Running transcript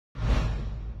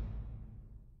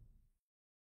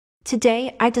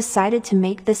Today, I decided to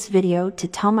make this video to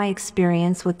tell my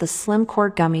experience with the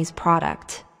SlimCore Gummies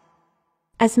product.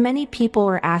 As many people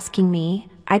were asking me,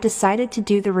 I decided to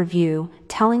do the review,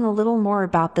 telling a little more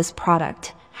about this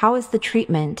product, how is the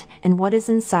treatment, and what is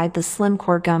inside the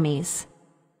SlimCore Gummies.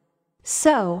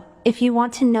 So, if you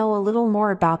want to know a little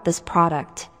more about this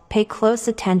product, pay close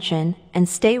attention and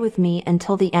stay with me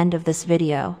until the end of this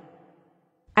video.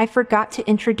 I forgot to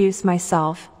introduce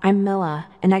myself. I'm Mila,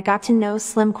 and I got to know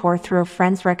Slimcore through a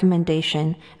friend's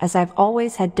recommendation, as I've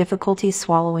always had difficulty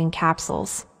swallowing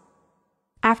capsules.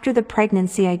 After the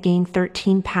pregnancy, I gained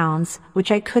 13 pounds,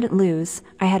 which I couldn't lose.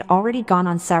 I had already gone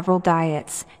on several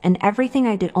diets, and everything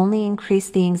I did only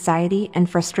increased the anxiety and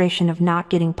frustration of not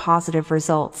getting positive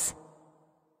results.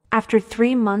 After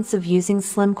 3 months of using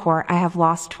Slimcore, I have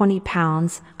lost 20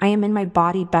 pounds. I am in my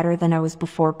body better than I was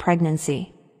before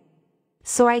pregnancy.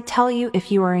 So I tell you,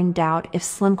 if you are in doubt if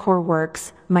Slimcore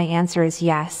works, my answer is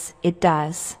yes, it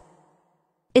does.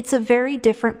 It's a very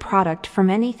different product from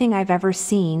anything I've ever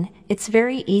seen. It's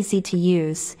very easy to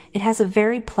use. It has a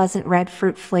very pleasant red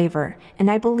fruit flavor, and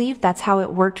I believe that's how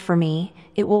it worked for me.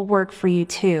 It will work for you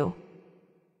too.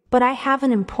 But I have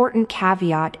an important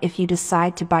caveat: if you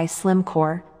decide to buy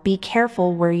Slimcore, be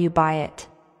careful where you buy it.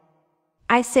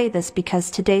 I say this because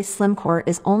today Slimcore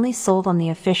is only sold on the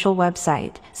official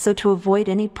website, so to avoid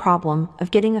any problem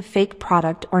of getting a fake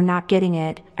product or not getting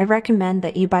it, I recommend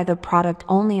that you buy the product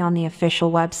only on the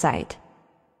official website.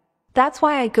 That's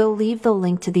why I go leave the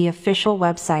link to the official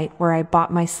website where I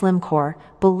bought my Slimcore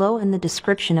below in the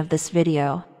description of this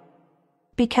video.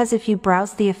 Because if you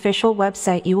browse the official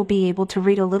website, you will be able to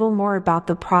read a little more about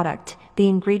the product, the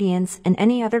ingredients, and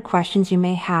any other questions you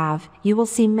may have. You will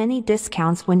see many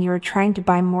discounts when you are trying to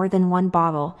buy more than one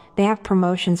bottle. They have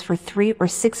promotions for 3 or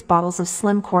 6 bottles of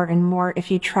Slimcore and more. If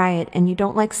you try it and you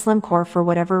don't like Slimcore for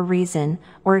whatever reason,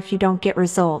 or if you don't get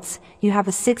results, you have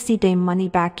a 60-day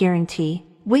money-back guarantee,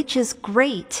 which is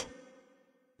great.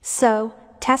 So,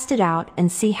 test it out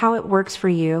and see how it works for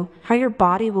you, how your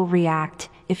body will react.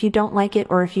 If you don't like it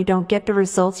or if you don't get the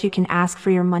results, you can ask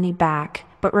for your money back.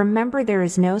 But remember, there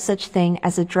is no such thing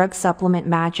as a drug supplement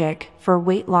magic for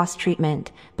weight loss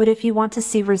treatment. But if you want to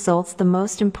see results, the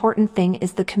most important thing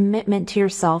is the commitment to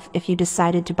yourself. If you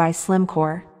decided to buy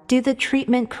Slimcore, do the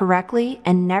treatment correctly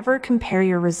and never compare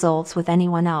your results with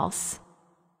anyone else.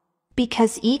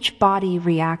 Because each body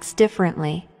reacts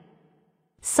differently.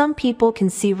 Some people can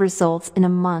see results in a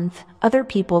month, other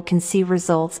people can see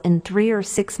results in 3 or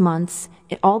 6 months.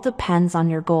 It all depends on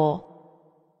your goal.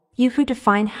 You who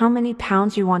define how many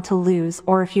pounds you want to lose,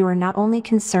 or if you are not only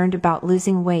concerned about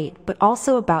losing weight but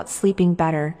also about sleeping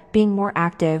better, being more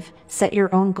active, set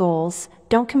your own goals,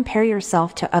 don't compare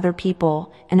yourself to other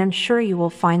people, and I'm sure you will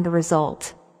find the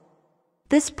result.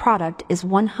 This product is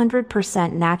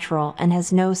 100% natural and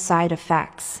has no side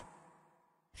effects.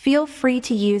 Feel free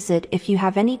to use it. If you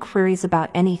have any queries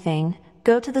about anything,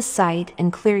 go to the site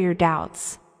and clear your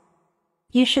doubts.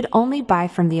 You should only buy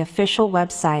from the official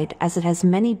website as it has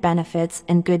many benefits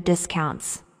and good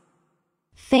discounts.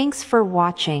 Thanks for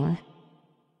watching.